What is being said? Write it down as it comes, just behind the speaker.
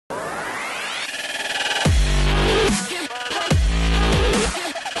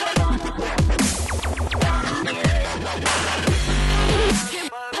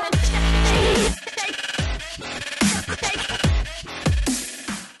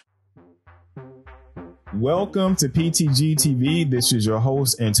Welcome to PTG TV. This is your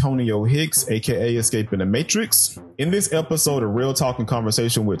host, Antonio Hicks, aka Escaping the Matrix. In this episode of Real Talk and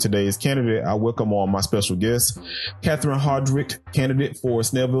Conversation with today's candidate, I welcome on my special guest, Catherine Hardrick, candidate for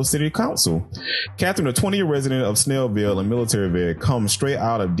Snellville City Council. Catherine, a 20-year resident of Snellville and military vet, comes straight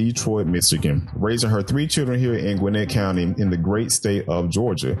out of Detroit, Michigan, raising her 3 children here in Gwinnett County in the great state of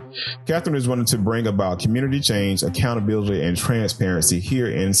Georgia. Catherine is wanting to bring about community change, accountability, and transparency here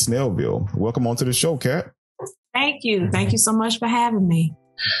in Snellville. Welcome onto the show, Kat. Thank you. Thank you so much for having me.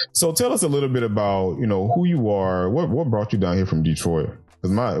 So tell us a little bit about, who you are. What brought you down here from Detroit?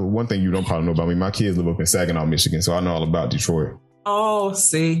 Because one thing you don't probably know about me, my kids live up in Saginaw, Michigan, so I know all about Detroit. Oh,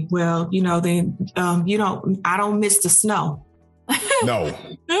 see, well, I don't miss the snow. No.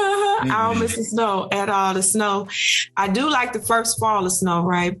 I don't miss the snow at all. The snow, I do like the first fall of snow,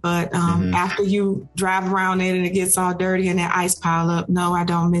 right? But after you drive around it and it gets all dirty and that ice pile up, no, I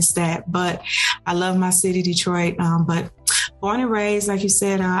don't miss that. But I love my city, Detroit. But born and raised, like you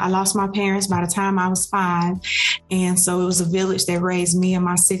said, I lost my parents by the time I was 5. And so it was a village that raised me and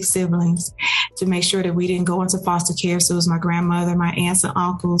my 6 siblings to make sure that we didn't go into foster care. So it was my grandmother, my aunts and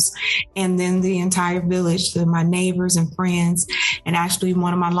uncles, and then the entire village, my neighbors and friends. And actually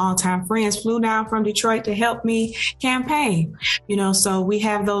one of my longtime friends flew down from Detroit to help me campaign, so we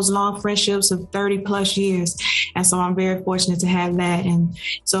have those long friendships of 30 plus years. And so I'm very fortunate to have that. And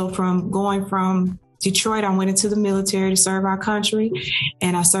so going from Detroit, I went into the military to serve our country,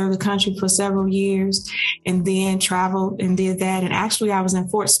 and I served the country for several years and then traveled and did that. And actually I was in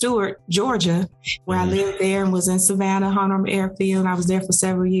Fort Stewart, Georgia, where I lived there, and was in Savannah, Hunter Airfield. I was there for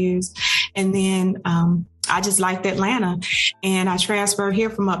several years. And then I just liked Atlanta, and I transferred here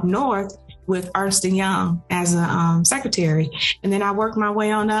from up north with Ernst & Young as a secretary. And then I worked my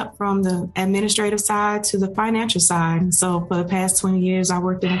way on up from the administrative side to the financial side. And so for the past 20 years, I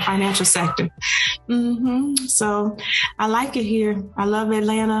worked in the financial sector. So I like it here. I love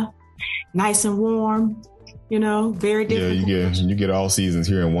Atlanta. Nice and warm, very different. Yeah, you get all seasons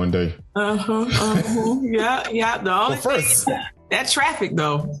here in one day. Yeah. The only thing, that traffic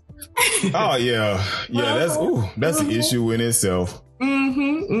though. Oh yeah. That's an issue in itself.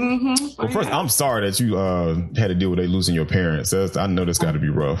 Well, first, I'm sorry that you had to deal with losing your parents. I know that's got to be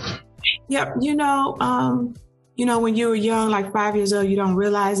rough. Yep. When you were young, like 5 years old, you don't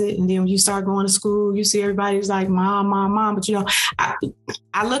realize it. And then when you start going to school, you see everybody's like, mom, mom, mom. But,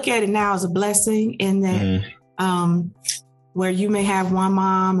 I look at it now as a blessing in that where you may have one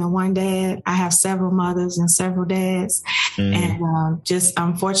mom and one dad. I have several mothers and several dads. And just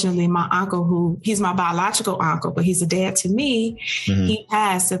unfortunately, my uncle, he's my biological uncle, but he's a dad to me. He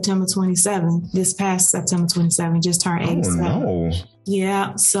passed September 27th, this past September 27th, just turned 87. Oh, no.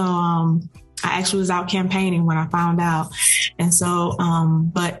 Yeah. So I actually was out campaigning when I found out. And so,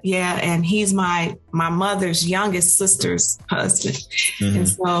 and he's my mother's youngest sister's husband. And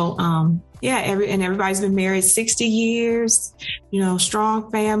so, everybody's been married 60 years,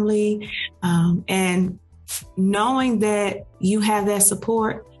 strong family. And knowing that you have that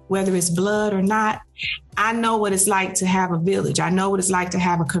support, whether it's blood or not, I know what it's like to have a village. I know what it's like to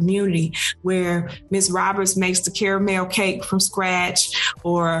have a community where Miss Roberts makes the caramel cake from scratch,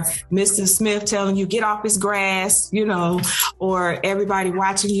 or Mr. Smith telling you get off his grass, or everybody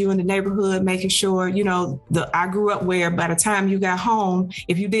watching you in the neighborhood, making sure, I grew up where by the time you got home,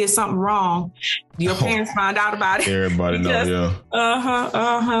 if you did something wrong, your parents found out about it. Everybody knows,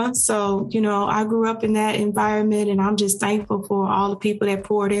 yeah. So, I grew up in that environment, and I'm just thankful for all the people that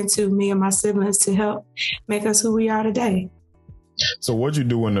poured into me and my siblings to help make us who we are today. So what'd you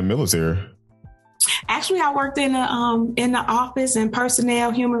do in the military? Actually, I worked in the office and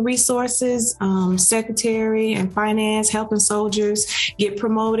personnel, human resources, secretary and finance, helping soldiers get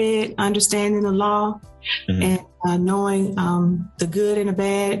promoted, understanding the law, and knowing the good and the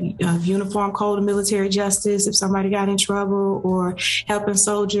bad, uniform code of military justice, if somebody got in trouble, or helping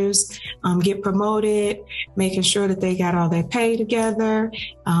soldiers get promoted, making sure that they got all their pay together,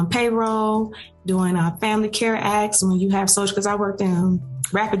 payroll, doing family care acts when you have soldiers, because I worked in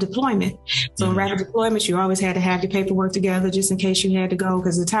rapid deployment. So in rapid deployment, you always had to have your paperwork together just in case you had to go.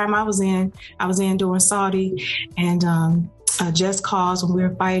 Because the time I was in during Saudi and just cause when we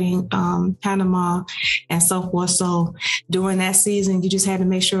were fighting Panama and so forth. So during that season, you just had to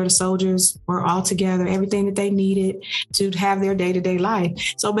make sure the soldiers were all together, everything that they needed to have their day-to-day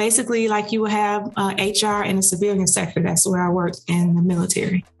life. So basically, like you would have HR in the civilian sector. That's where I worked in the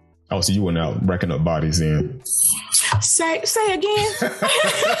military. Oh, so you went out wrecking up bodies then? Say again.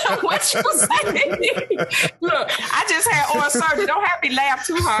 What you say? Look, I just had oral surgery. Don't have me laugh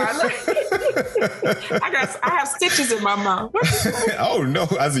too hard. I have stitches in my mouth. Oh no!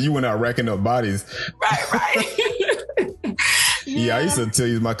 I said you went out racking up bodies. Right. Yeah, I used to tell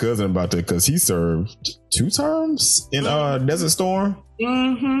my cousin about that because he served 2 terms in Desert Storm.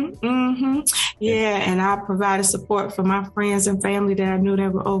 Yeah, and I provided support for my friends and family that I knew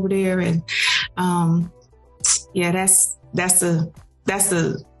that were over there, and yeah, that's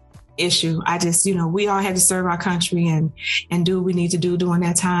the issue. I just, we all had to serve our country and do what we need to do during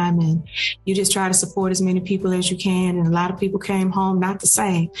that time. And you just try to support as many people as you can. And a lot of people came home not the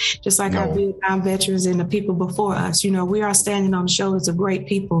same, just like our Vietnam veterans and the people before us. We are standing on the shoulders of great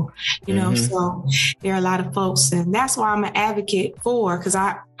people, so there are a lot of folks. And that's why I'm an advocate for, because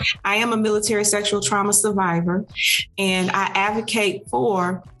I am a military sexual trauma survivor, and I advocate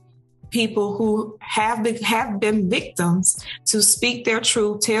for people who have been victims to speak their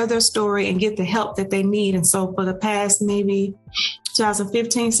truth, tell their story, and get the help that they need. And so for the past maybe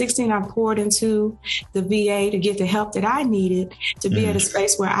 2015, 16, I poured into the VA to get the help that I needed to be at a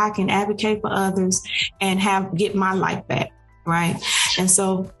space where I can advocate for others and get my life back. Right. And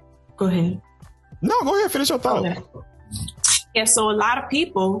so go ahead. No, go ahead. Finish your thought. Okay. Yeah. So a lot of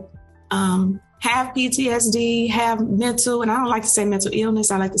people, have PTSD, have mental, and I don't like to say mental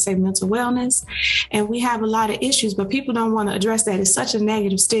illness, I like to say mental wellness. And we have a lot of issues, but people don't want to address that. It's such a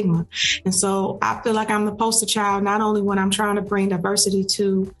negative stigma. And so I feel like I'm the poster child, not only when I'm trying to bring diversity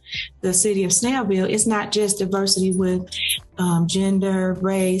to the city of Snellville. It's not just diversity with gender,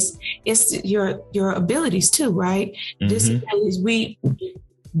 race, it's your abilities too, right? Disabilities,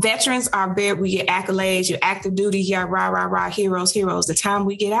 veterans are very, we get accolades, your active duty, yeah, rah, heroes. The time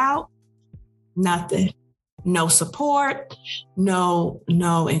we get out, nothing. No support, no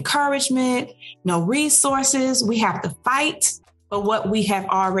encouragement, no resources. We have to fight for what we have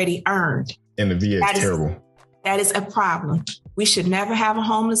already earned. And the VA is terrible. That is a problem. We should never have a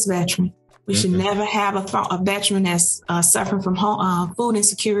homeless veteran. We should never have a veteran that's suffering from food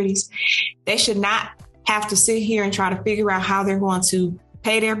insecurities. They should not have to sit here and try to figure out how they're going to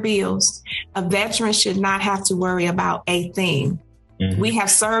pay their bills. A veteran should not have to worry about a thing. We have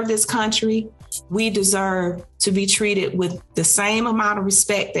served this country. We deserve to be treated with the same amount of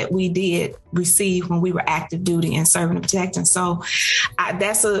respect that we did receive when we were active duty and serving and protecting. So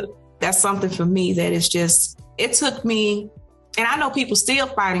that's something for me that is just, it took me, and I know people still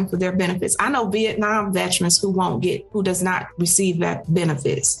fighting for their benefits. I know Vietnam veterans who does not receive that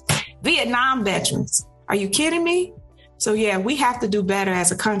benefits. Vietnam veterans, are you kidding me? So yeah, we have to do better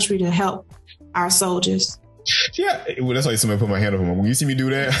as a country to help our soldiers. Yeah, well, that's why somebody put my hand up on. When you see me do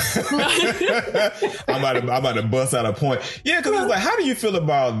that, I'm about to bust out a point. Yeah, because it's like, how do you feel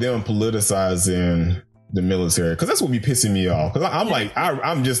about them politicizing the military? Because that's what be pissing me off. Because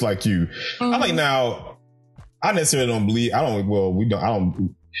I'm just like you. I'm like, now, I necessarily don't believe.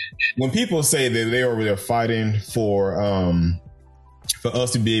 When people say that they're over there fighting for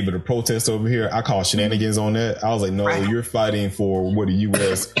us to be able to protest over here, I call shenanigans on that. I was like, no, you're fighting for what the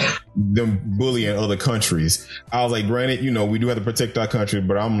U.S. them bullying other countries. I was like, granted, we do have to protect our country,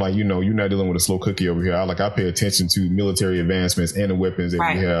 but I'm like, you're not dealing with a slow cookie over here. I pay attention to military advancements and the weapons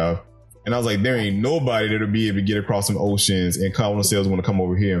that we have. And I was like, there ain't nobody that'll be able to get across some oceans and call themselves want to come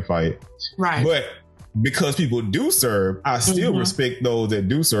over here and fight. Right. But because people do serve, I still respect those that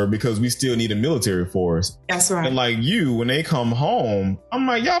do serve because we still need a military force. That's right. And like when they come home, I'm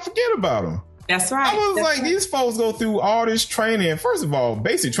like, y'all forget about them. That's right. I was like, these folks go through all this training. First of all,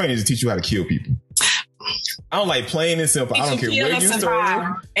 basic training is to teach you how to kill people. I don't like plain and simple. I don't care where you serve.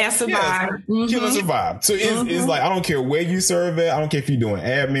 And survive. Yes, kill and survive. So it's like, I don't care where you serve at. I don't care if you're doing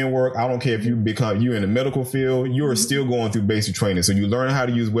admin work. I don't care if you in the medical field. You are still going through basic training. So you learn how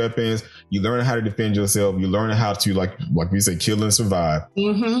to use weapons. You learn how to defend yourself. You learn how to, like we say, kill and survive.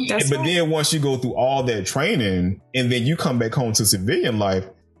 But then once you go through all that training and then you come back home to civilian life,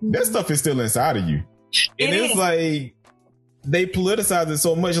 that stuff is still inside of you. And it's like they politicize it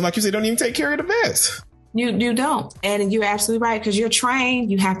so much. And like you said, don't even take care of the vets. You don't. And you're absolutely right, because you're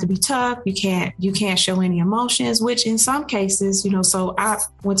trained. You have to be tough. You can't show any emotions, which in some cases, so I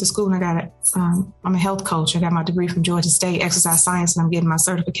went to school and I'm a health coach. I got my degree from Georgia State Exercise Science, and I'm getting my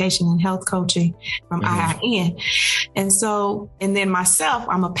certification in health coaching from IIN. And then myself,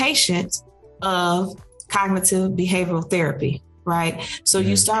 I'm a patient of cognitive behavioral therapy. Right. So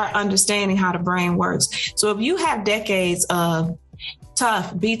you start understanding how the brain works. So if you have decades of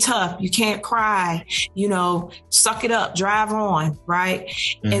be tough, you can't cry, suck it up, drive on, right?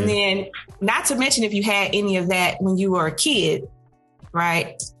 And then not to mention if you had any of that when you were a kid,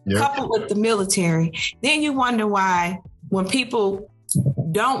 right? Yep. Coupled with the military. Then you wonder why when people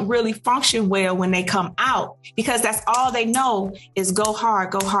don't really function well when they come out, because that's all they know is go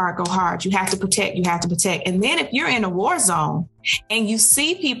hard, go hard, go hard. You have to protect, you have to protect. And then if you're in a war zone and you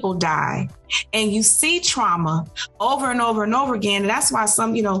see people die and you see trauma over and over and over again, and that's why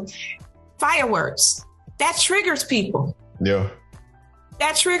some, fireworks, that triggers people. Yeah.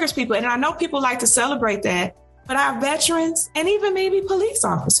 That triggers people. And I know people like to celebrate that, but our veterans and even maybe police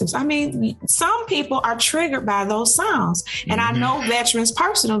officers, I mean, some people are triggered by those sounds. And I know veterans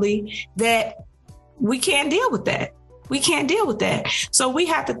personally that we can't deal with that. We can't deal with that. So we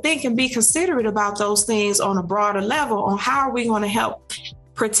have to think and be considerate about those things on a broader level on how are we going to help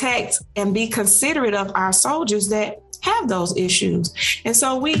protect and be considerate of our soldiers that have those issues. And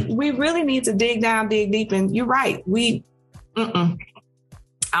so we really need to dig deep. And you're right.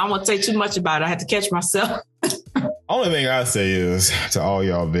 I don't want to say too much about it. I had to catch myself. Only thing I say is to all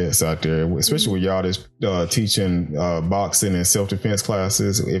y'all vets out there, especially with y'all that's teaching boxing and self-defense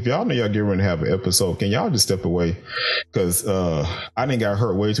classes, if y'all know y'all get ready to have an episode, can y'all just step away? Because I done got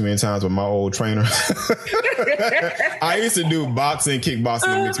hurt way too many times with my old trainer. I used to do boxing, kickboxing,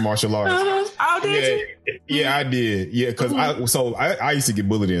 and mixed martial arts. Oh, did you? Yeah, I did. Yeah, because I used to get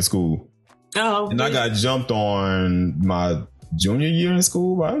bullied in school. Oh, and I got jumped on my junior year in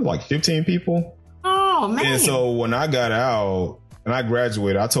school by like 15 people. Oh, man. And so when I got out and I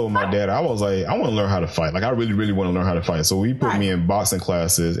graduated, I told my dad, I was like, I want to learn how to fight. Like, I really, really want to learn how to fight. So he put me in boxing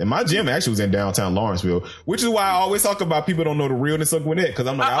classes. And my gym actually was in downtown Lawrenceville, which is why I always talk about people don't know the realness of Gwinnett. Because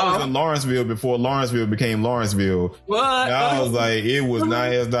I'm like, I was in Lawrenceville before Lawrenceville became Lawrenceville. What? And I was like, it was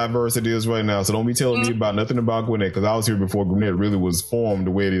not as diverse as it is right now. So don't be telling me about nothing about Gwinnett, because I was here before Gwinnett really was formed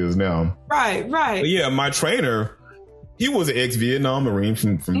the way it is now. Right. But yeah, my trainer, he was an ex-Vietnam Marine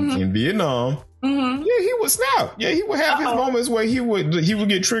from in Vietnam. Mm-hmm. Yeah, he would snap. Yeah, he would have his moments where he would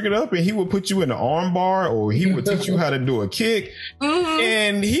get triggered up and he would put you in the arm bar, or he would teach you how to do a kick,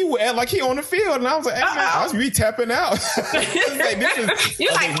 and he would act like he on the field. And I was like, hey, man, I was be tapping out.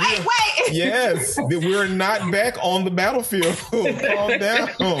 You're like, wait. Yes, we're not back on the battlefield. Calm down.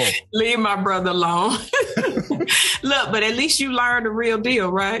 Leave my brother alone. Look, but at least you learned the real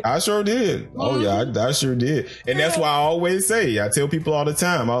deal, right? I sure did. Oh yeah, I sure did. And that's why I always say, I tell people all the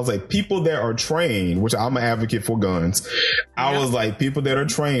time, I was like, people that are trained, which I'm an advocate for guns. I was like, people that are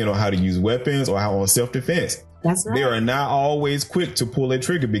trained on how to use weapons or how on self-defense. That's right. They are not always quick to pull a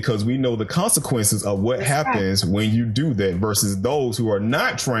trigger, because we know the consequences of what happens when you do that versus those who are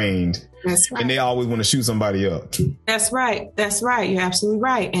not trained. That's right. And they always want to shoot somebody up. That's right. You're absolutely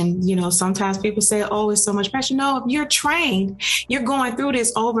right. And, sometimes people say, oh, it's so much pressure. No, if you're trained, you're going through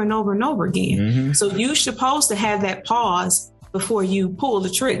this over and over and over again. Mm-hmm. So you're supposed to have that pause before you pull the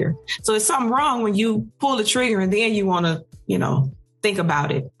trigger. So it's something wrong when you pull the trigger and then you want to, think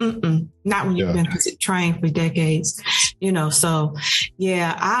about it. Not when you've been trained for decades, so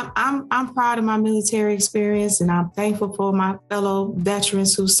yeah, I'm proud of my military experience, and I'm thankful for my fellow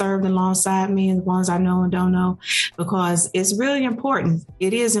veterans who served alongside me and the ones I know and don't know, because it's really important.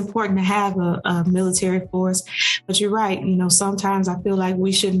 It is important to have a military force, but you're right. Sometimes I feel like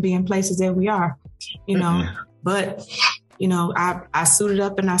we shouldn't be in places that we are, but I suited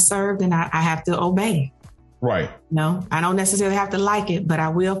up and I served, and I have to obey. Right. No, I don't necessarily have to like it, but I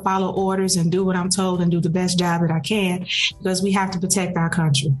will follow orders and do what I'm told and do the best job that I can, because we have to protect our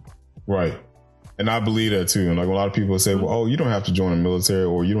country. Right. And I believe that too. And like a lot of people say, well, you don't have to join the military,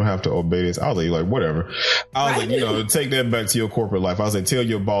 or you don't have to obey this. I was like, whatever. I was like, take that back to your corporate life. I was like, tell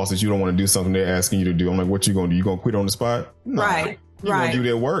your boss that you don't want to do something they're asking you to do. I'm like, what you going to do? You going to quit on the spot? No. Right. You're going to do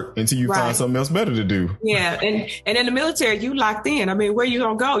their work until you find something else better to do. Yeah. And in the military, you locked in. I mean, where you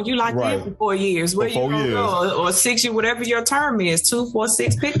going to go? You locked in for 4 years. Where you going to go? Or 6 years, whatever your term is, 2, 4,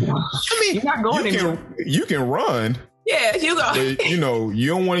 6, pick one. I mean, you're not going anywhere. You can run. Yeah, you go. You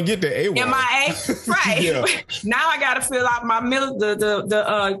don't want to get the AWOL. MIA, right? Yeah. Now I got to fill out my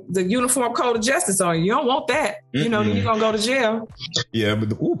the uniform code of justice on you. You don't want that. You're gonna go to jail. Yeah,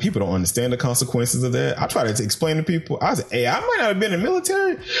 but people don't understand the consequences of that. I try to explain to people. I was like, hey, I might not have been in the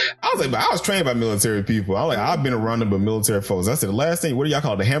military. I was like, but I was trained by military people. I was like, I've been around them, but military folks. I said, the last thing, what do y'all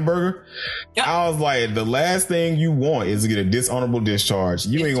call it, the hamburger? Yep. I was like, the last thing you want is to get a dishonorable discharge.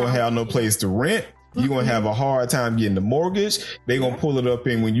 You ain't gonna have no place to rent. You're going to have a hard time getting the mortgage. They're going to pull it up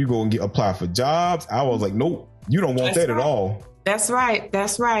in when you go and apply for jobs. I was like, nope, you don't want that at all. That's right.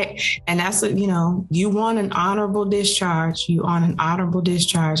 And that's, you want an honorable discharge. You want an honorable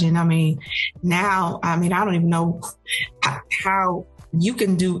discharge. And I mean, now, I don't even know how you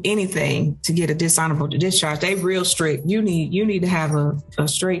can do anything to get a dishonorable discharge. They real strict. You need to have a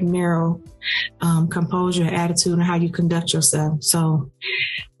straight and narrow composure and attitude and how you conduct yourself. So,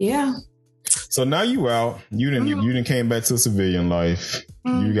 yeah. So now you out. You didn't came back to civilian life.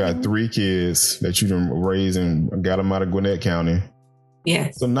 Mm-hmm. You got 3 kids that you done raised and got them out of Gwinnett County.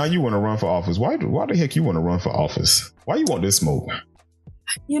 Yes. So now you want to run for office. Why the heck you want to run for office? Why you want this smoke?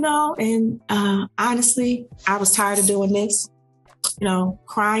 And honestly, I was tired of doing this.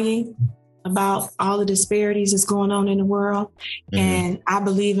 Crying about all the disparities that's going on in the world. Mm-hmm. And I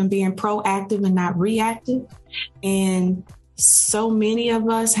believe in being proactive and not reactive. And so many of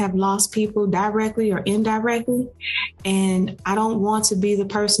us have lost people directly or indirectly. And I don't want to be the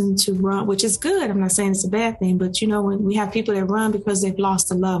person to run, which is good. I'm not saying it's a bad thing, but when we have people that run because they've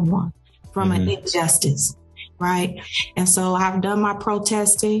lost a loved one from an injustice. Right. And so I've done my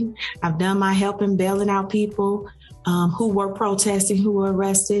protesting. I've done my helping, bailing out people who were protesting, who were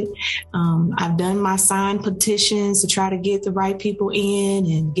arrested. I've done my signed petitions to try to get the right people in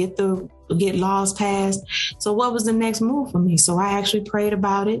and get laws passed. So what was the next move for me? So I actually prayed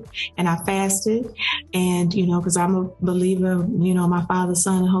about it and I fasted and, because I'm a believer, my Father,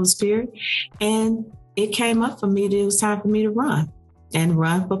 Son, and Holy Spirit. And it came up for me that it was time for me to run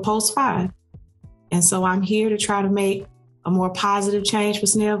for Post 5. And so I'm here to try to make a more positive change for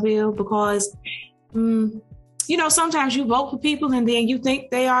Snellville because, sometimes you vote for people and then you think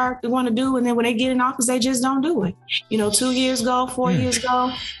they want to do, and then when they get in office, they just don't do it. 2 years ago, 4 years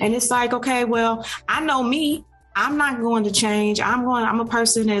ago. And it's like, okay, well, I know me. I'm not going to change. I'm a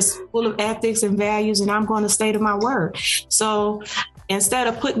person that's full of ethics and values, and I'm going to stay to my word. So instead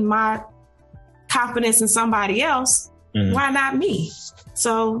of putting my confidence in somebody else, why not me?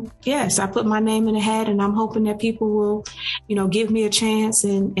 So, yes, I put my name in the hat, and I'm hoping that people will, give me a chance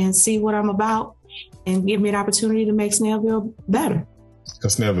and see what I'm about and give me an opportunity to make Snellville better.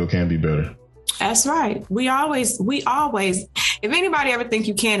 Because Snellville can be better. That's right. We always, if anybody ever think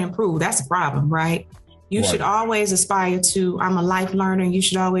you can't improve, that's a problem, right? You should always aspire to, I'm a life learner, and you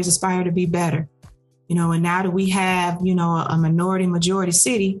should always aspire to be better. And now that we have, a minority majority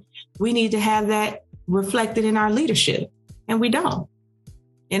city, we need to have that reflected in our leadership. And we don't.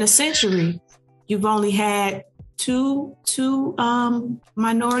 In a century, you've only had two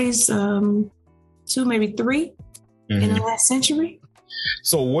minorities, 2, maybe 3 in the last century.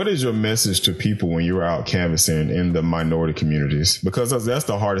 So what is your message to people when you're out canvassing in the minority communities? Because that's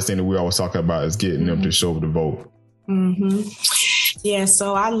the hardest thing that we always talk about is getting them to show up to vote. Mm-hmm. Yeah,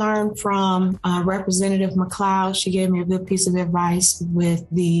 so I learned from Representative McLeod. She gave me a good piece of advice with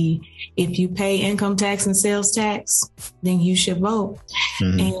if you pay income tax and sales tax, then you should vote.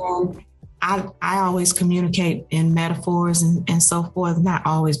 Mm-hmm. And I always communicate in metaphors and so forth. Not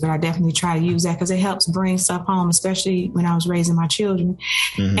always, but I definitely try to use that because it helps bring stuff home, especially when I was raising my children.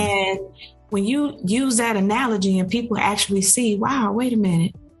 Mm-hmm. And when you use that analogy and people actually see, wow, wait a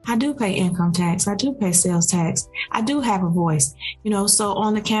minute. I do pay income tax. I do pay sales tax. I do have a voice, so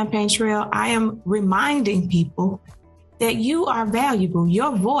on the campaign trail, I am reminding people that you are valuable.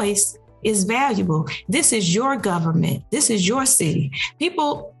 Your voice is valuable. This is your government. This is your city.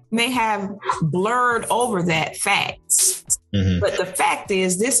 People may have blurred over that fact, but the fact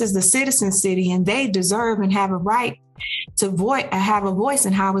is this is the citizen city and they deserve and have a right to have a voice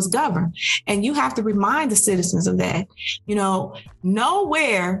in how it's governed. And you have to remind the citizens of that.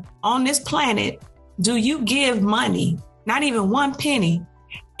 Nowhere on this planet do you give money, not even 1 penny,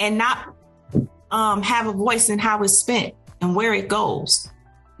 and not have a voice in how it's spent and where it goes.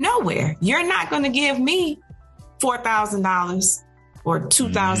 Nowhere. You're not going to give me $4,000 or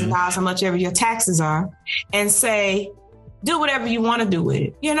 $2,000, how much ever your taxes are, and say, do whatever you want to do with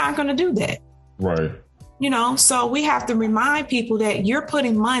it. You're not going to do that. Right. So we have to remind people that you're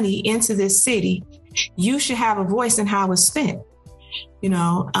putting money into this city. You should have a voice in how it's spent.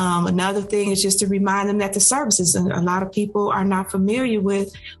 Another thing is just to remind them that the services, and a lot of people are not familiar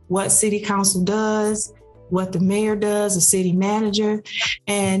with what city council does, what the mayor does, the city manager,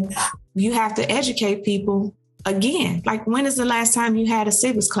 and you have to educate people. Again, like when is the last time you had a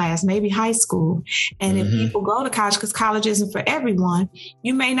civics class, maybe high school? And if people go to college, because college isn't for everyone,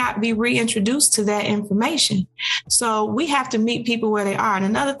 you may not be reintroduced to that information. So we have to meet people where they are. And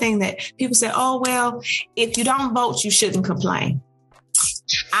another thing that people say, oh, well, if you don't vote, you shouldn't complain.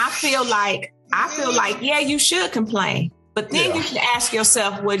 I feel like, yeah, you should complain. But then you should ask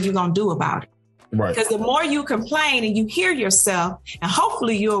yourself, what are you going to do about it? Right. Because the more you complain and you hear yourself, and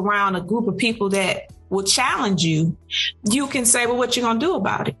hopefully you're around a group of people that will challenge you, you can say, well, what you going to do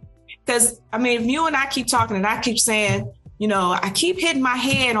about it? Because, if you and I keep talking and I keep saying, I keep hitting my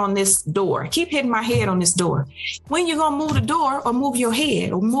head on this door. When you going to move the door or move your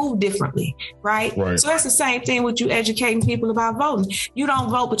head or move differently, right? So that's the same thing with you educating people about voting. You don't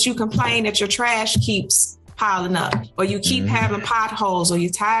vote, but you complain that your trash keeps piling up, or you keep having potholes, or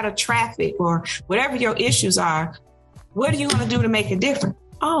you're tired of traffic, or whatever your issues are. What are you going to do to make a difference?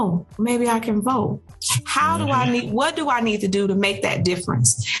 Oh, maybe I can vote. What do I need to do to make that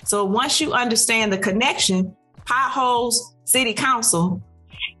difference? So once you understand the connection, potholes, city council,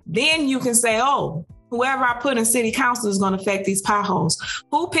 then you can say, oh, whoever I put in city council is going to affect these potholes.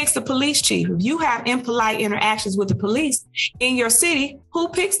 Who picks the police chief? If you have impolite interactions with the police in your city, who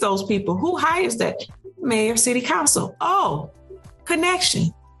picks those people? Who hires that? Mayor, city council. Oh,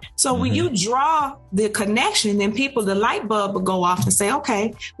 connection. So when you draw the connection, then the light bulb will go off and say,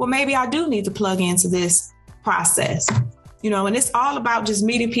 okay, well, maybe I do need to plug into this process, and it's all about just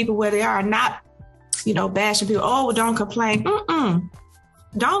meeting people where they are, not, bashing people. Oh, well, don't complain.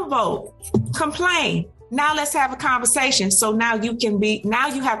 Don't vote. Complain. Now let's have a conversation. So now you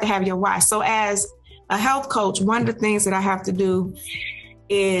have to have your why. So as a health coach, one of the things that I have to do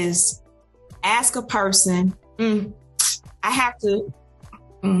is ask a person, I'm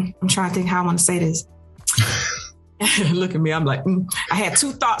trying to think how I want to say this. Look at me. I'm like, I had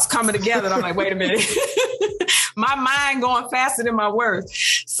two thoughts coming together. And I'm like, wait a minute. My mind going faster than my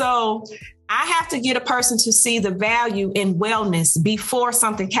words. So I have to get a person to see the value in wellness before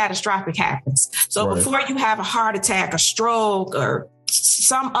something catastrophic happens. So before you have a heart attack, a stroke, or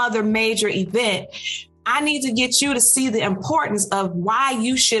some other major event, I need to get you to see the importance of why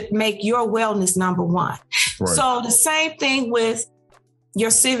you should make your wellness number one. So the same thing with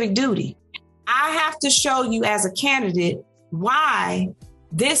your civic duty. I have to show you as a candidate why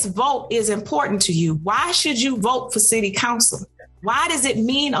this vote is important to you. Why should you vote for city council? Why does it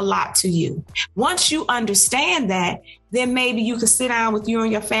mean a lot to you? Once you understand that, then maybe you can sit down with you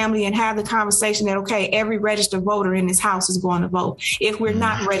and your family and have the conversation that, okay, every registered voter in this house is going to vote. If we're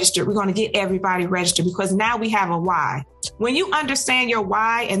not registered, we're going to get everybody registered, because now we have a why. When you understand your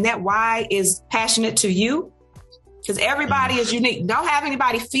why, and that why is passionate to you, because everybody is unique. Don't have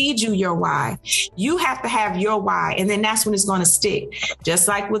anybody feed you your why. You have to have your why. And then that's when it's going to stick. Just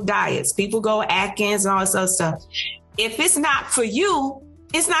like with diets, people go Atkins and all this other stuff. If it's not for you,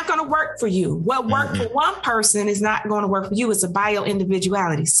 it's not going to work for you. What worked for one person is not going to work for you. It's a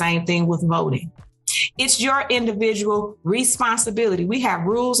bio-individuality. Same thing with voting. It's your individual responsibility. We have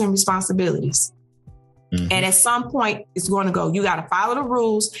rules and responsibilities. And at some point, it's going to go, you got to follow the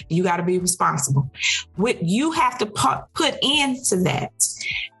rules, and you got to be responsible. You have to put into that.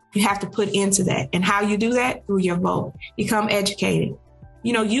 You have to put into that. And how you do that? Through your vote. Become educated.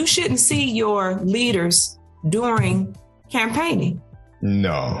 You shouldn't see your leaders during campaigning.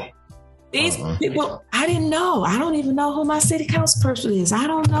 No. These people, I didn't know. I don't even know who my city council person is. I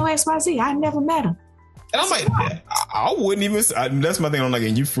don't know XYZ. I never met him. And I'm like, I wouldn't even, that's my thing. I'm like,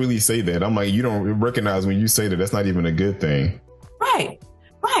 and you freely say that. I'm like, you don't recognize when you say that. That's not even a good thing. Right.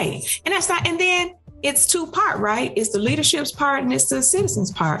 And that's not, and then it's two-part, right? It's the leadership's part and it's the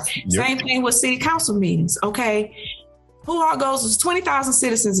citizens' part. Same thing with city council meetings. Okay. Who all goes? There's 20,000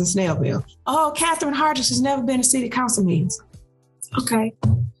 citizens in Snellville. Oh, Catherine Hardrick has never been to city council meetings. Okay.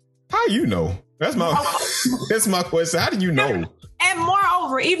 How you know? That's my question. How do you know? And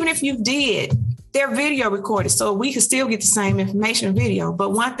moreover, even if you did, they're video recorded, so we can still get the same information in video.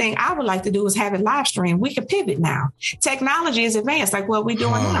 But one thing I would like to do is have it live stream. We can pivot now. Technology is advanced, like what we're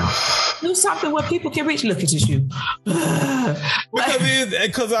doing now. Do something where people can reach. Look at you.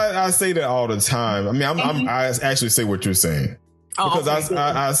 Because I say that all the time. I mean, I actually say what you're saying. Because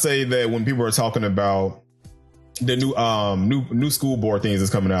I say that when people are talking about the new school board things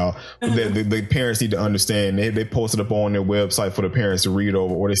that's coming out, that the parents need to understand. They post it up on their website for the parents to read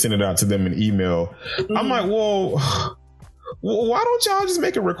over, or they send it out to them in email. I'm like, well, why don't y'all just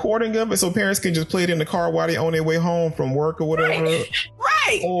make a recording of it so parents can just play it in the car while they on their way home from work or whatever?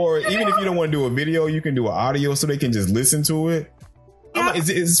 Right. Or even if you don't want to do a video, you can do an audio so they can just listen to it. I'm like,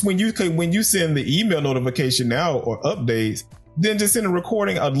 it's when you send the email notification out or updates, then just send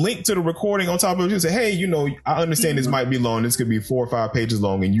a link to the recording on top of it. You say, hey, I understand this might be long. This could be 4 or 5 pages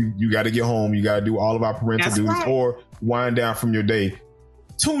long, and you got to get home. You got to do all of our parental duties or wind down from your day.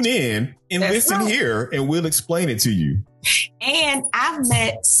 Tune in and listen here, and we'll explain it to you. And I've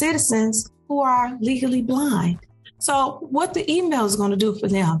met citizens who are legally blind. So what the email is going to do for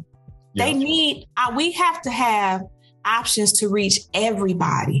them, they need, we have to have options to reach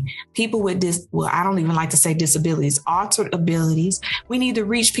everybody. People with I don't even like to say disabilities, altered abilities. We need to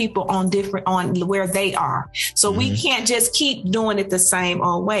reach people on where they are. So we can't just keep doing it the same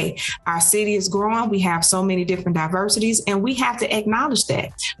old way. Our city is growing. We have so many different diversities, and we have to acknowledge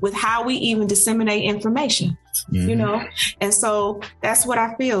that with how we even disseminate information. You know, and so that's what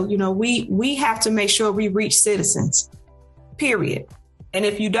I feel. You know, we have to make sure we reach citizens, period. And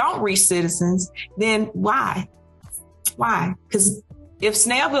if you don't reach citizens, then why? Why? Because if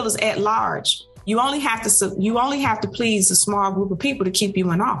Snellville is at large, you only have to please a small group of people to keep you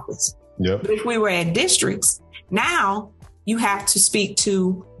in office. Yep. But if we were at districts, now you have to speak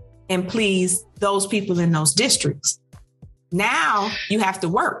to and please those people in those districts. Now you have to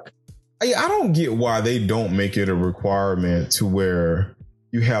work. I don't get why they don't make it a requirement to where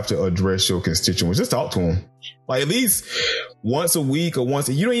you have to address your constituents. Just talk to them. Like at least once a week or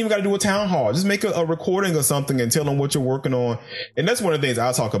you don't even got to do a town hall. Just make a recording or something and tell them what you're working on. And that's one of the things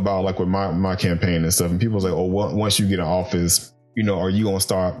I talk about, like with my campaign and stuff. And people's like, oh, once you get in office, you know, are you going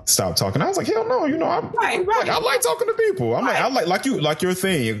to stop talking? I was like, hell no, you know, I like talking to people. I'm like your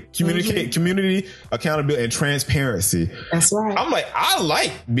thing, community accountability and transparency. That's right. I'm like, I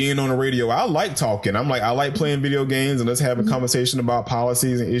like being on the radio. I like talking. I'm like, I like playing video games and let's have a conversation about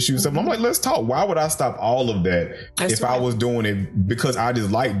policies and issues. I'm like, let's talk. Why would I stop all of that if I was doing it because I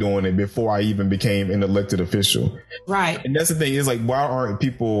just like doing it before I even became an elected official? Right. And that's the thing is like, why aren't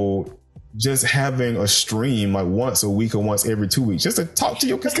people just having a stream like once a week or once every 2 weeks just to talk to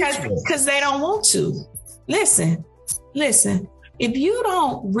your constituents? Because they don't want to. Listen, if you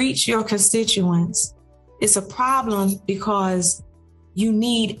don't reach your constituents, it's a problem because you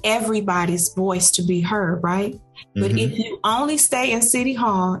need everybody's voice to be heard, right? But if you only stay in City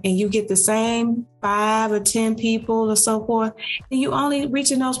Hall and you get the same 5 or 10 people or so forth, then you only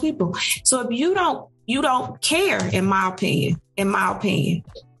reaching those people. So if you don't care, in my opinion,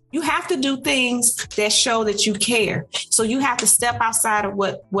 you have to do things that show that you care. So you have to step outside of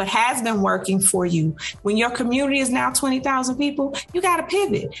what has been working for you. When your community is now 20,000 people, you got to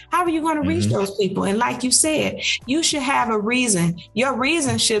pivot. How are you going to reach those people? And like you said, you should have a reason. Your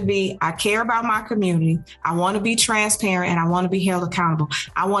reason should be, I care about my community. I want to be transparent and I want to be held accountable.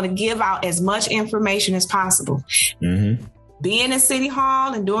 I want to give out as much information as possible. Being in City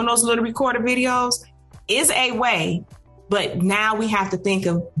Hall and doing those little recorded videos is a way. But now we have to think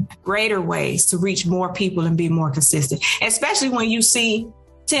of greater ways to reach more people and be more consistent, especially when you see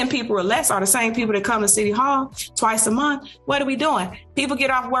 10 people or less are the same people that come to City Hall twice a month. What are we doing? People get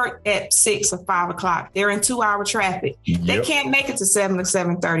off work at 6 or 5 o'clock. They're in 2-hour traffic. They can't make it to 7 or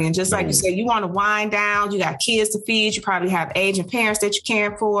 7:30. And just like you said, you want to wind down. You got kids to feed. You probably have aging parents that you're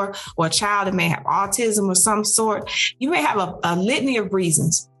caring for, or a child that may have autism of some sort. You may have a litany of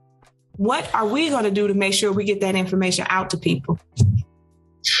reasons. What are we going to do to make sure we get that information out to people?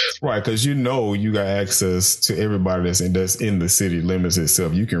 Right, because you know you got access to everybody that's in the city limits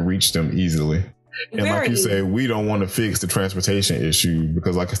itself. You can reach them easily. And like you say, we don't want to fix the transportation issue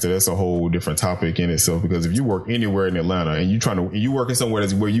because, like I said, that's a whole different topic in itself. Because if you work anywhere in Atlanta and you working somewhere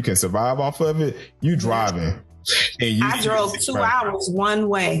where you can survive off of it, you driving. And I drove 2 hours one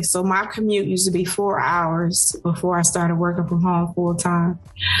way. So my commute used to be 4 hours before I started working from home full time.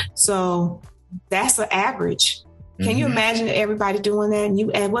 So that's an average. Can you imagine everybody doing that? And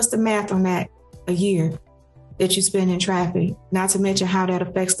you add, what's the math on that a year that you spend in traffic? Not to mention how that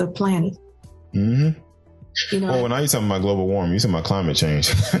affects the planet. You know, oh, now you're talking about global warming. You're talking about climate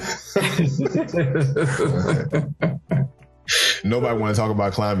change. Nobody want to talk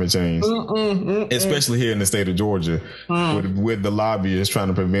about climate change, especially here in the state of Georgia, with the lobbyists trying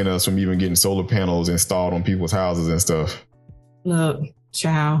to prevent us from even getting solar panels installed on people's houses and stuff. Look,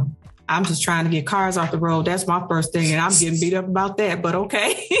 child, I'm just trying to get cars off the road. That's my first thing, and I'm getting beat up about that. But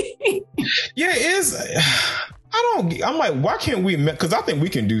okay. Yeah, it is. I'm like, why can't we? Because I think we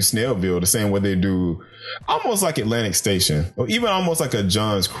can do Snellville the same way they do, almost like Atlantic Station, or even almost like a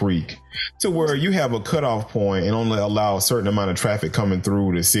Johns Creek, to where you have a cutoff point and only allow a certain amount of traffic coming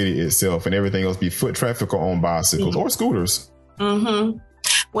through the city itself, and everything else be foot traffic or on bicycles or scooters.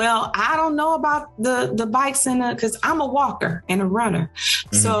 Well, I don't know about the bikes because I'm a walker and a runner,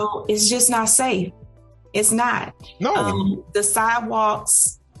 so it's just not safe. It's not. No, the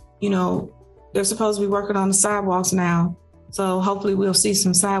sidewalks, you know. They're supposed to be working on the sidewalks now. So hopefully we'll see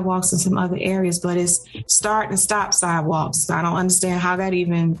some sidewalks in some other areas, but it's start and stop sidewalks. I don't understand how that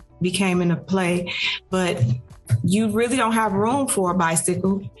even became into play, but you really don't have room for a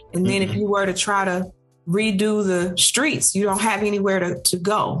bicycle. And then if you were to try to redo the streets, you don't have anywhere to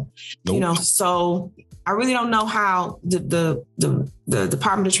go, you know, so I really don't know how the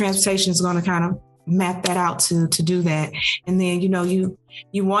Department of Transportation is going to kind of map that out to do that. And then,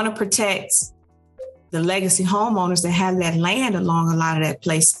 you want to protect the legacy homeowners that have that land along a lot of that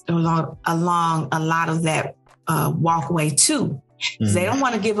place, along a lot of that walkway too. Mm-hmm. They don't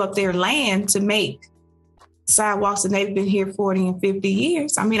want to give up their land to make sidewalks, and they've been here 40 and 50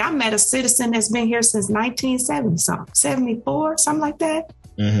 years. I mean, I met a citizen that's been here since 1970, something, 74, something like that.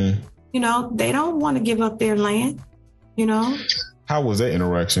 Mm-hmm. They don't want to give up their land, How was that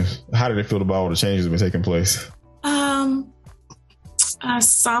interaction? How did it feel about all the changes that have been taking place?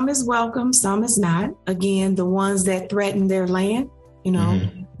 Some is welcome, some is not. Again, the ones that threaten their land,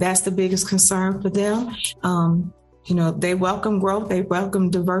 mm-hmm. that's the biggest concern for them. They welcome growth, they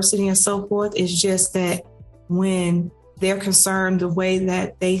welcome diversity and so forth. It's just that when they're concerned the way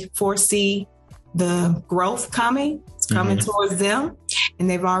that they foresee the growth coming mm-hmm. towards them, and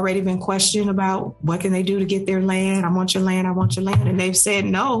they've already been questioned about what can they do to get their land. I want your land. And they've said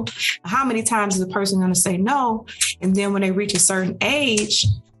no. How many times is a person going to say no? And then when they reach a certain age,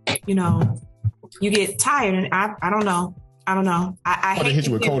 you get tired. And I don't know. I they hit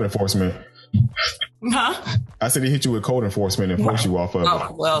you with code enforcement. Huh? I said they hit you with code enforcement and force you off of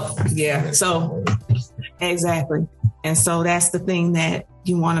it. Well, yeah. So exactly. And so that's the thing that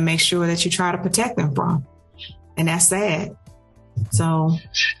you want to make sure that you try to protect them from. And that's sad. So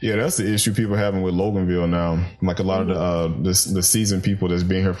yeah, that's the issue people having with Loganville now. Like a lot mm-hmm. of the seasoned people that's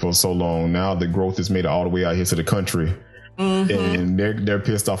been here for so long, now the growth is made it all the way out here to the country. Mm-hmm. And they're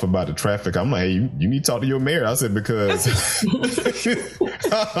pissed off about the traffic. I'm like, hey, you need to talk to your mayor. I said, because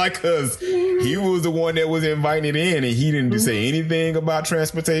he was the one that was invited in, and he didn't mm-hmm. say anything about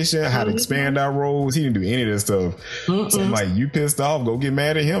transportation, how to expand our roads. He didn't do any of this stuff. Mm-hmm. So I'm like, you pissed off, go get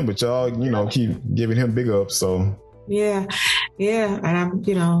mad at him, but y'all, keep giving him big ups. So yeah. And I'm,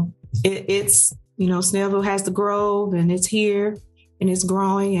 it's, Snellville has the Grove, and it's here. And it's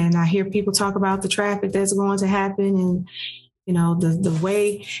growing, and I hear people talk about the traffic that's going to happen, and the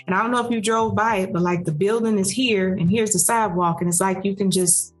way. And I don't know if you drove by it, but like the building is here, and here's the sidewalk, and it's like you can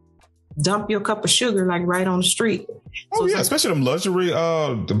just dump your cup of sugar like right on the street. Oh yeah, especially them luxury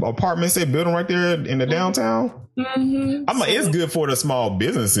apartments they're building right there in the downtown. Mm-hmm. I'm like, it's good for the small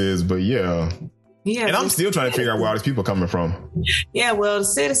businesses, but yeah. Yeah, and I'm still trying to figure out where all these people are coming from. Yeah, well, the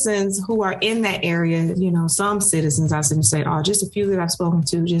citizens who are in that area, some citizens, I should say, just a few that I've spoken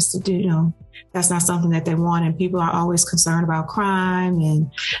to, just to do, that's not something that they want. And people are always concerned about crime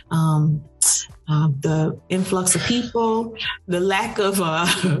and the influx of people, the lack of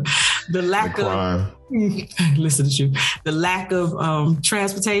listen to you, the lack of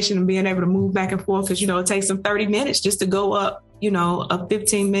transportation and being able to move back and forth, because it takes them 30 minutes just to go up, a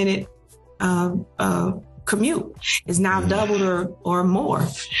 15-minute commute is now doubled or more.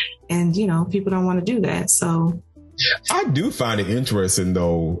 And, people don't want to do that. So I do find it interesting,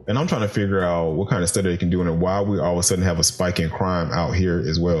 though. And I'm trying to figure out what kind of study they can do on it, why we all of a sudden have a spike in crime out here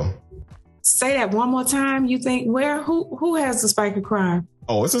as well. Say that one more time. You think where? Who has the spike in crime?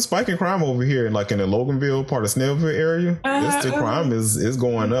 Oh, it's a spike in crime over here, like in the Loganville part of Snellville area. The crime is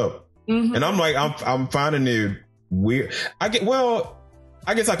going up. Mm-hmm. And I'm like, I'm finding it weird. I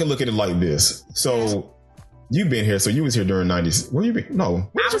guess I can look at it like this. So you've been here. So you was here during 90s. Where you been?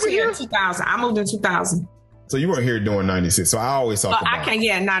 No. I was here in 2000. I moved in 2000. So you weren't here during 96. So I always talk about.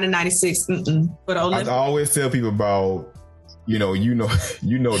 Not in 96. But I always tell people about,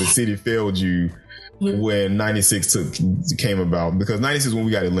 the city failed you when 96 came about, because 96 is when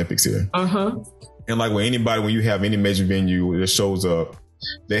we got Olympics here. Uh-huh. And like when you have any major venue that shows up,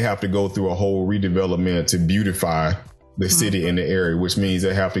 they have to go through a whole redevelopment to beautify the city in the area, which means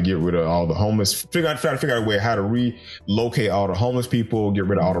they have to get rid of all the homeless, try to figure out a way how to relocate all the homeless people, get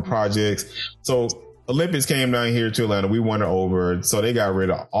rid of all the projects. So Olympics came down here to Atlanta. We won it over. So they got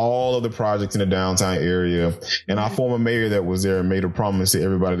rid of all of the projects in the downtown area. And our former mayor that was there made a promise to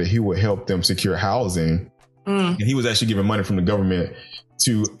everybody that he would help them secure housing. And he was actually giving money from the government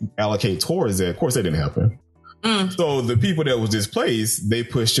to allocate towards that. Of course, that didn't happen. So the people that was displaced, they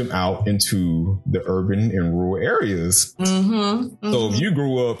pushed them out into the urban and rural areas. So if you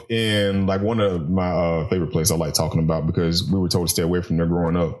grew up in like one of my favorite places I like talking about, because we were told to stay away from there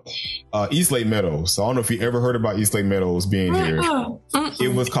growing up, East Lake Meadows. So I don't know if you ever heard about East Lake Meadows being here.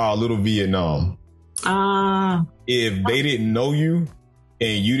 It was called Little Vietnam. If they didn't know you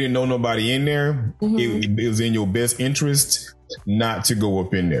and you didn't know nobody in there, it was in your best interest not to go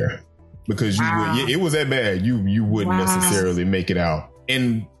up in there. Because it was that bad, you wouldn't necessarily make it out.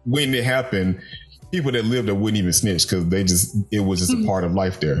 And when it happened, people that lived there wouldn't even snitch, because it was just a part of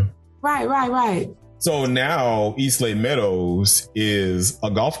life there. Right. So now East Lake Meadows is a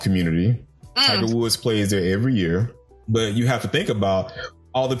golf community. Tiger Woods plays there every year. But you have to think about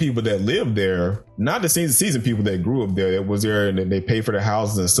all the people that lived there, not the season people that grew up there, that was there and they paid for their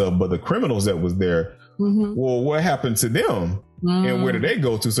houses and stuff, but the criminals that was there, well, what happened to them? And where did they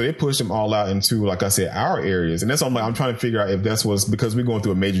go to? So they pushed them all out into, like I said, our areas. And that's what I'm trying to figure out if that's what's, because we're going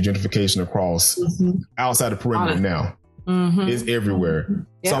through a major gentrification across outside the perimeter now. It's everywhere.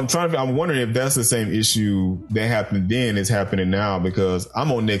 So I'm wondering if that's the same issue that happened then is happening now, because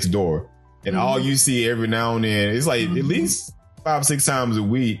I'm on next door and all you see every now and then, it's like at least 5-6 times a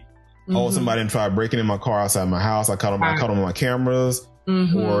week. Oh, somebody tried breaking in my car outside my house. I caught them on my cameras.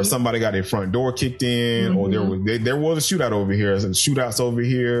 Or somebody got their front door kicked in, or there was a shootout over here, some shootouts over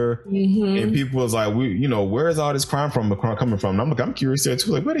here, and people was like, where is all this crime coming from? And I'm curious there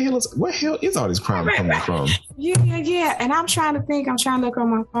too, like where the hell is all this crime coming from? Yeah. And I'm trying to look on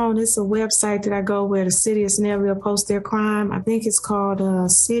my phone. It's a website that I go where the city of Snellville posts their crime. I think it's called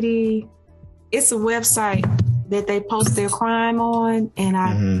City. It's a website that they post their crime on, and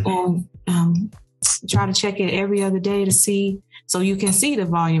I try to check it every other day to see. So you can see the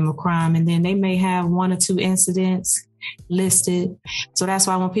volume of crime, and then they may have 1 or 2 incidents listed. So that's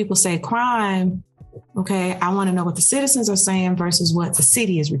why when people say crime, okay, I want to know what the citizens are saying versus what the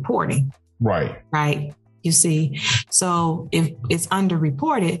city is reporting. Right. You see, so if it's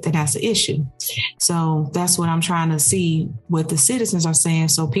underreported, then that's an issue. So that's what I'm trying to see what the citizens are saying.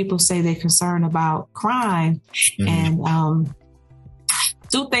 So people say they're concerned about crime, and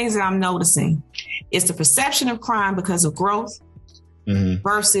 2 things that I'm noticing is the perception of crime because of growth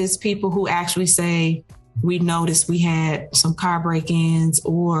versus people who actually say, we noticed we had some car break-ins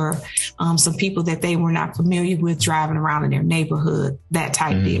or some people that they were not familiar with driving around in their neighborhood, that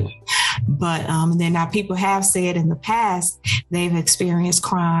type deal. But then now people have said in the past they've experienced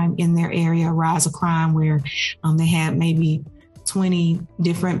crime in their area, a rise of crime where they had maybe 20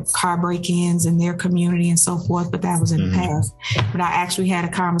 different car break-ins in their community and so forth, but that was in the past. But I actually had a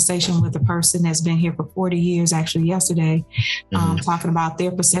conversation with a person that's been here for 40 years, actually yesterday, talking about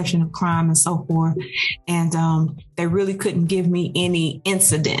their perception of crime and so forth. And they really couldn't give me any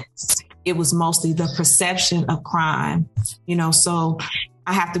incidents. It was mostly the perception of crime, so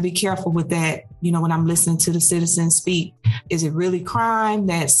I have to be careful with that. When I'm listening to the citizens speak, is it really crime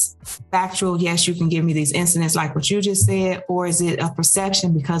that's factual? Yes, you can give me these incidents like what you just said, or is it a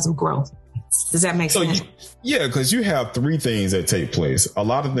perception because of growth? Does that make sense? Yeah, because you have 3 things that take place. A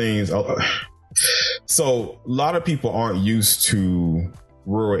lot of things. So a lot of people aren't used to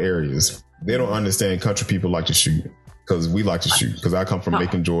rural areas. They don't understand country people like to shoot. Because we like to shoot. Because I come from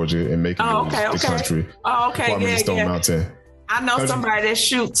Macon, Georgia, and Macon is the country. Stone Mountain. I know somebody that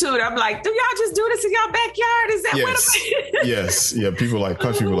shoot too. I'm like, do y'all just do this in your backyard? Is that what? Yes. Yeah.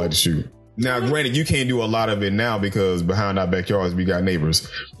 Country people like to shoot. Now, granted, you can't do a lot of it now because behind our backyards, we got neighbors. So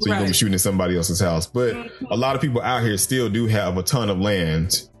you're going to be shooting in somebody else's house. But a lot of people out here still do have a ton of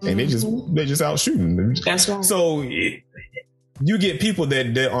land and they just out shooting. That's right. So you get people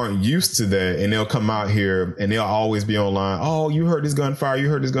that aren't used to that, and they'll come out here and they'll always be online. Oh, you heard this gunfire. You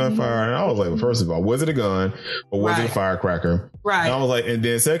heard this gunfire. And I was like, well, first of all, was it a gun or was it a firecracker? Right. And I was like, and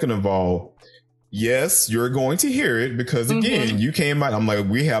then second of all, yes, you're going to hear it because again, you came out. I'm like,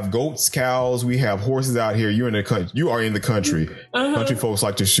 we have goats, cows, we have horses out here. You're in the country. You are in the country. Country folks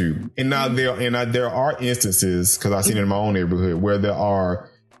like to shoot. And now there are instances, because I've seen it in my own neighborhood, where there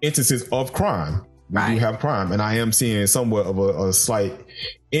are instances of crime. We do have crime, and I am seeing somewhat of a slight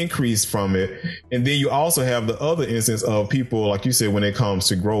increase from it. And then you also have the other instance of people, like you said, when it comes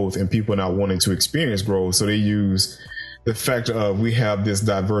to growth and people not wanting to experience growth. So they use the fact of we have this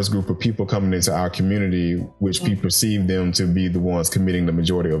diverse group of people coming into our community, which people perceive them to be the ones committing the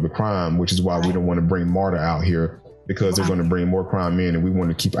majority of the crime, which is why we don't want to bring MARTA out here, because they're going to bring more crime in, and we want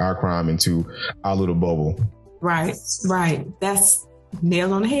to keep our crime into our little bubble. Right. That's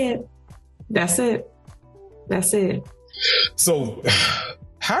nail on the head. That's it. So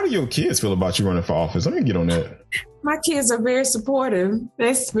how do your kids feel about you running for office? Let me get on that. My kids are very supportive.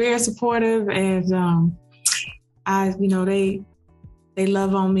 They're very supportive, and they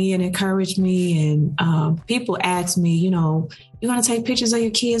love on me and encourage me. And people ask me, you're going to take pictures of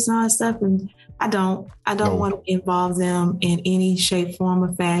your kids and all that stuff. And I don't want to involve them in any shape, form,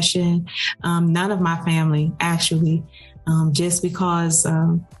 or fashion. None of my family, actually, just because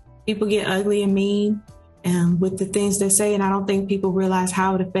people get ugly and mean with the things they say. And I don't think people realize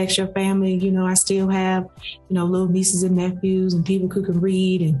how it affects your family. I still have, little nieces and nephews and people who can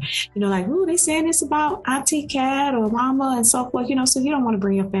read and, like, ooh, they saying this about Auntie Kat or Mama and so forth, so you don't want to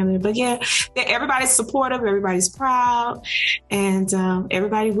bring your family. But yeah, everybody's supportive. Everybody's proud. And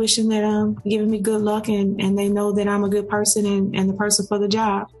everybody wishing that giving me good luck and they know that I'm a good person and the person for the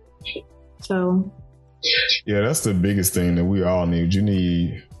job. So Yeah, that's the biggest thing that we all need. You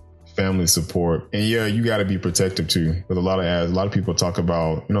need family support, and yeah, you got to be protective too. Because a lot of people talk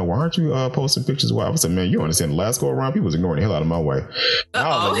about, why aren't you posting pictures? Why? I said, man, you understand? The last go around, people was ignoring the hell out of my way.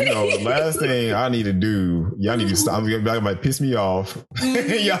 I was like, the last thing I need to do, y'all need to stop. Y'all might piss me off.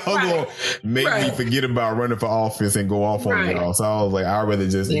 Y'all gonna make me forget about running for office and go off on y'all. So I was like, I'd rather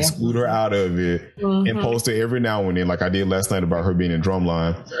just exclude her out of it and post her every now and then, like I did last night about her being in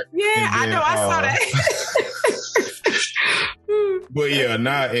Drumline. Yeah, I know. I saw that. But yeah,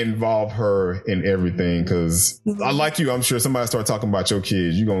 not involve her in everything, because I like you. I'm sure somebody start talking about your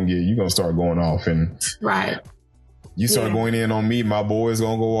kids, you're gonna start going off, and you start going in on me, my boy's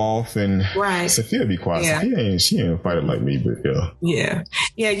gonna go off, and Sophia be quiet. Yeah. She ain't fighting like me, but yeah.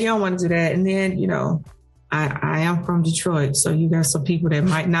 You don't want to do that. And then I am from Detroit, so you got some people that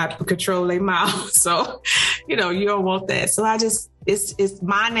might not control their mouth, so you don't want that. So it's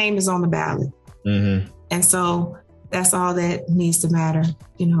my name is on the ballot, and so that's all that needs to matter.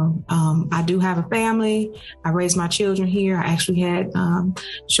 I do have a family. I raised my children here. I actually had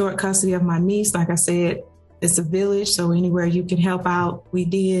short custody of my niece. Like I said, it's a village, so anywhere you can help out, we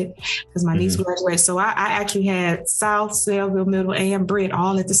did, because my niece graduated. So I actually had South, Selville, Middle, and Britt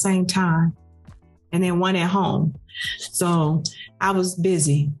all at the same time, and then one at home. So I was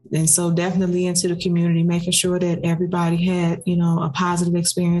busy, and so definitely into the community, making sure that everybody had, a positive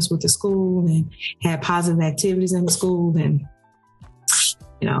experience with the school and had positive activities in the school. And,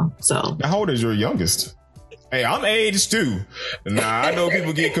 so. How old is your youngest? Hey, I'm aged too. Nah, I know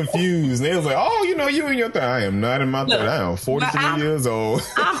people get confused. They was like, oh, you in your 30s. I am not in my 30s. I am 43 years old.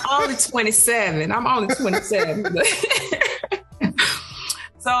 I'm only 27.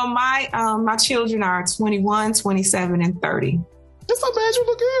 So my children are 21, 27, and 30. That's not bad. You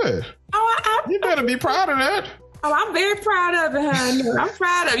look good. You better be proud of that. Oh, I'm very proud of it, honey. I'm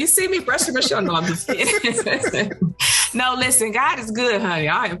proud of it. You see me brushing my shoulder. No, I'm just kidding. No, listen, God is good, honey.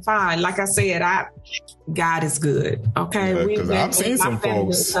 I am fine. Like I said, God is good. Okay. Because I've seen some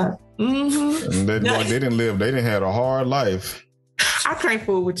folks. And they didn't have a hard life. I can't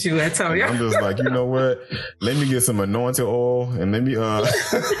fool with you, Antonio. I'm just like, you know what? Let me get some anointed oil and let me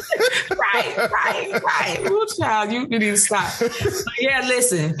Right. Ooh, child, you need to stop. Yeah,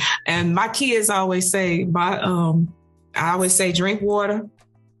 listen. And my kids always say, I always say drink water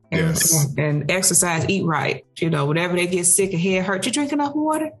and exercise, eat right. Whenever they get sick or head hurt, you drink enough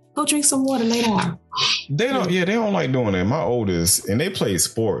water? Go drink some water later. They don't like doing that. My oldest, and they play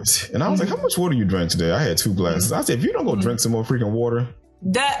sports. And I was like, how much water you drank today? I had 2 glasses. I said, if you don't go drink some more freaking water.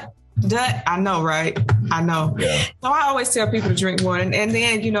 That I know, right? I know. Yeah. So I always tell people to drink water. And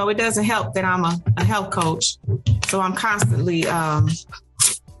then, it doesn't help that I'm a health coach. So I'm constantly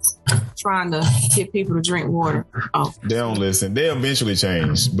trying to get people to drink water. Oh. They don't listen. They eventually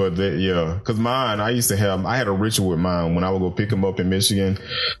change, but because mine, I had a ritual with mine when I would go pick them up in Michigan.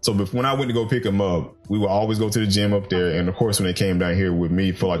 So when I went to go pick them up, we would always go to the gym up there. And of course, when they came down here with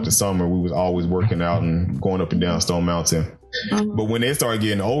me for like the summer, we was always working out and going up and down Stone Mountain. But when they started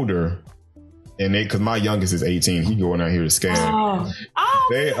getting older, and because my youngest is 18, he going out here to scam.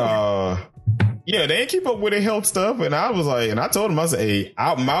 They didn't keep up with the health stuff. And I was like, and I told him, I said, hey,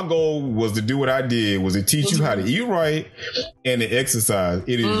 my goal was to do what I did, was to teach you how to eat right and to exercise.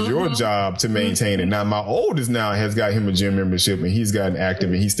 It is your job to maintain it. Now, my oldest now has got him a gym membership, and he's gotten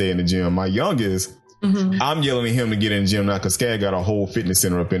active and he stay in the gym. My youngest, I'm yelling at him to get in the gym now because Scad got a whole fitness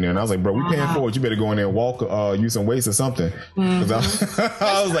center up in there. And I was like, bro, we paying for it. You better go in there and walk, use some weights or something. Because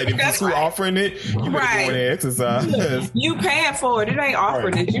I was like, if the school offering it, you better go in there and exercise. You paying for it. It ain't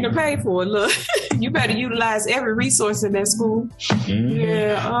offering it. You done paid for it. Look, you better utilize every resource in that school.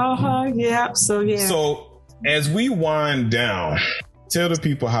 Yeah. So as we wind down, tell the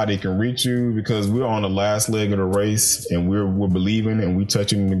people how they can reach you, because we're on the last leg of the race, and we're believing and we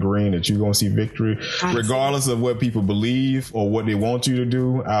touching the green that you're going to see victory, regardless of what people believe or what they want you to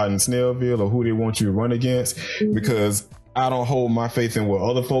do out in Snellville or who they want you to run against. Because I don't hold my faith in what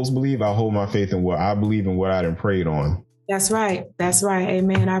other folks believe. I hold my faith in what I believe and what I done prayed on. That's right.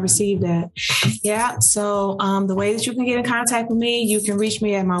 Amen. I received that. Yeah. So the way that you can get in contact with me, you can reach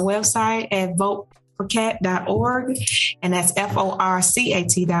me at my website at voteforcat.org, and that's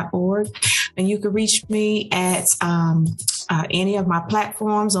forcat.org. And you can reach me at any of my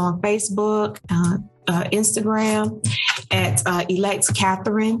platforms on Facebook, Instagram at Elect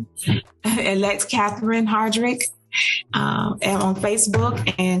Catherine Hardrick. And on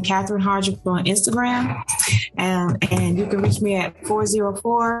Facebook, and Catherine Hardrick on Instagram. And you can reach me at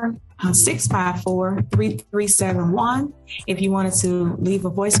 404-654-3371 if you wanted to leave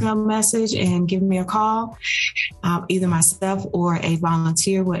a voicemail message and give me a call. either myself or a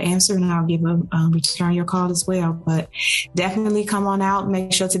volunteer will answer, and I'll give a return your call as well. But definitely come on out.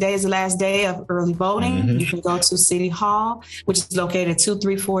 Make sure today is the last day of early voting. You can go to City Hall, which is located at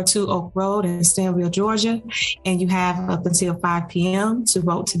 2342 Oak Road in Stanville, Georgia. And you have up until 5 p.m. to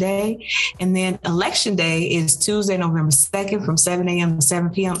vote today. And then Election Day is Tuesday, November 2nd from 7 a.m. to 7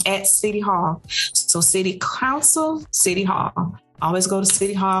 p.m. at City Hall. So City Council, City Hall. Always go to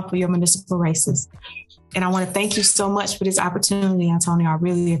City Hall for your municipal races. And I want to thank you so much for this opportunity, Antonio. I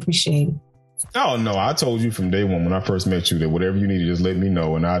really appreciate it. Oh, no, I told you from day one when I first met you that whatever you need, just let me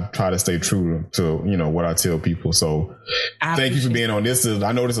know. And I try to stay true to what I tell people. So thank you for being on this.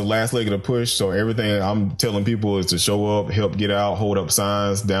 I know this is the last leg of the push. So everything I'm telling people is to show up, help get out, hold up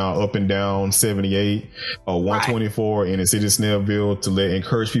signs down, up and down 78 or 124 in the city of Snellville to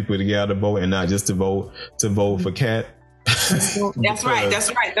encourage people to get out to vote and not just to vote for Kat. That's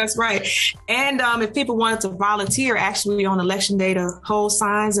right. And if people wanted to volunteer actually on election day to hold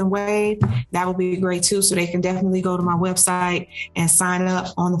signs and wave, that would be great too. So they can definitely go to my website and sign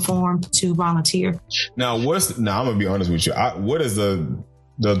up on the form to volunteer. Now I'm gonna be honest with you. What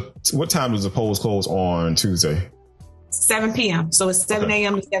time does the polls close on Tuesday? 7 p.m. So it's 7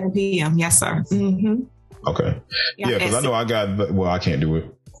 a.m. to 7 p.m. Yes, sir. Mm-hmm. Okay. Yeah, because I know I can't do it.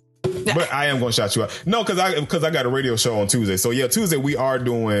 But I am going to shout you out. No, because I got a radio show on Tuesday. So yeah, Tuesday we are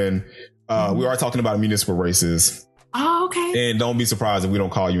doing, we are talking about municipal races. Oh, okay. And don't be surprised if we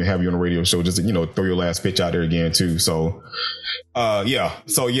don't call you and have you on a radio show. Just to, throw your last pitch out there again too. So,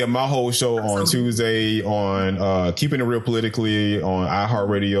 my whole show on Tuesday on Keeping It Real Politically on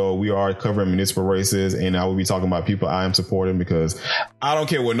iHeartRadio. We are covering municipal races, and I will be talking about people I am supporting because I don't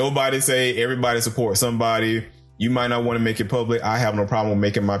care what nobody say. Everybody supports somebody. You might not want to make it public. I have no problem with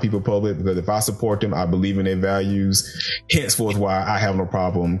making my people public because if I support them, I believe in their values. Henceforth, why I have no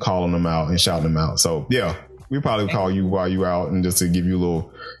problem calling them out and shouting them out. So yeah, we probably call you while you out and just to give you a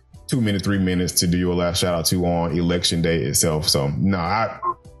little 2 minutes, 3 minutes to do your last shout out to on election day itself. So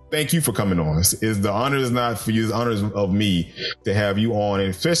thank you for coming on. The honor is not for you. The honor is of me to have you on, and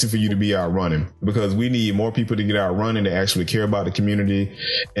especially for you to be out running, because we need more people to get out running that actually care about the community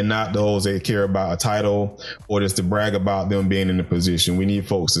and not those that care about a title or just to brag about them being in a position. We need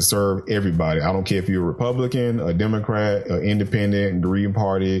folks to serve everybody. I don't care if you're a Republican, a Democrat, an independent, Green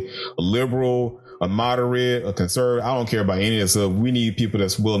Party, a liberal, a moderate, a conservative. I don't care about any of this stuff. We need people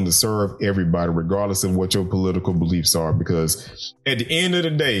that's willing to serve everybody, regardless of what your political beliefs are, because at the end of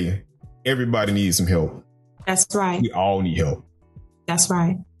the day, everybody needs some help. That's right. We all need help. That's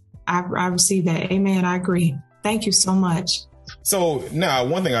right. I received that. Amen. I agree. Thank you so much. So now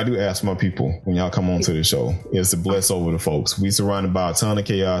one thing I do ask my people when y'all come on to the show is to bless over the folks. We surrounded by a ton of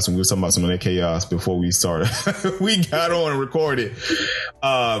chaos, and we were talking about some of that chaos before we started. We got on and recorded.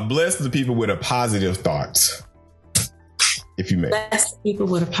 Bless the people with a positive thought, if you may. Bless the people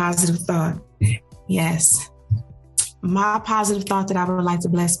with a positive thought. Yes. My positive thought that I would like to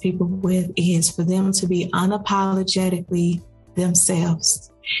bless people with is for them to be unapologetically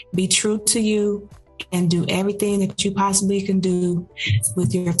themselves. Be true to you and do everything that you possibly can do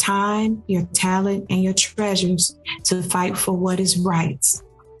with your time, your talent, and your treasures to fight for what is right.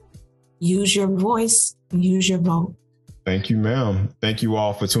 Use your voice, use your vote. Thank you, ma'am. Thank you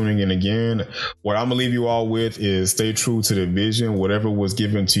all for tuning in again. What I'm going to leave you all with is stay true to the vision. Whatever was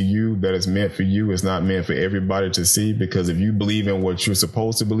given to you that is meant for you is not meant for everybody to see, because if you believe in what you're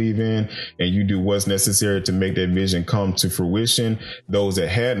supposed to believe in and you do what's necessary to make that vision come to fruition, those that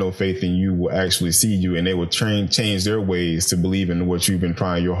had no faith in you will actually see you, and they will change their ways to believe in what you've been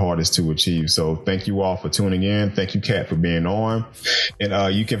trying your hardest to achieve. So thank you all for tuning in. Thank you, Kat, for being on.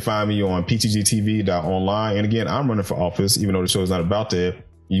 And you can find me on ptgtv.online. And again, I'm running for office, even though the show is not about that.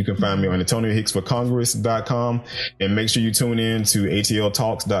 You can find me on AntonioHicksForCongress.com, and make sure you tune in to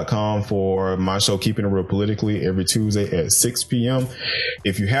atltalks.com for my show, Keeping It Real Politically, every Tuesday at 6 p.m.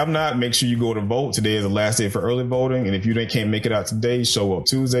 If you have not, make sure you go to vote. Today is the last day for early voting. And if you can't make it out today, show up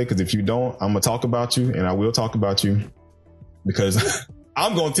Tuesday, because if you don't, I'm going to talk about you, and I will talk about you, because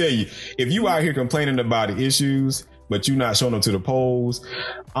I'm going to tell you, if you out here complaining about the issues, but you not showing up to the polls,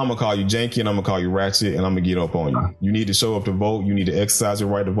 I'm going to call you janky, and I'm going to call you ratchet, and I'm going to get up on you. You need to show up to vote. You need to exercise your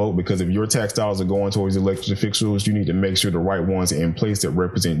right to vote, because if your tax dollars are going towards elected officials, you need to make sure the right ones are in place that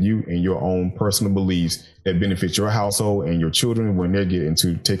represent you and your own personal beliefs that benefit your household and your children when they get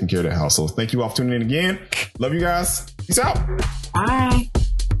into taking care of the household. Thank you all for tuning in again. Love you guys. Peace out. Bye.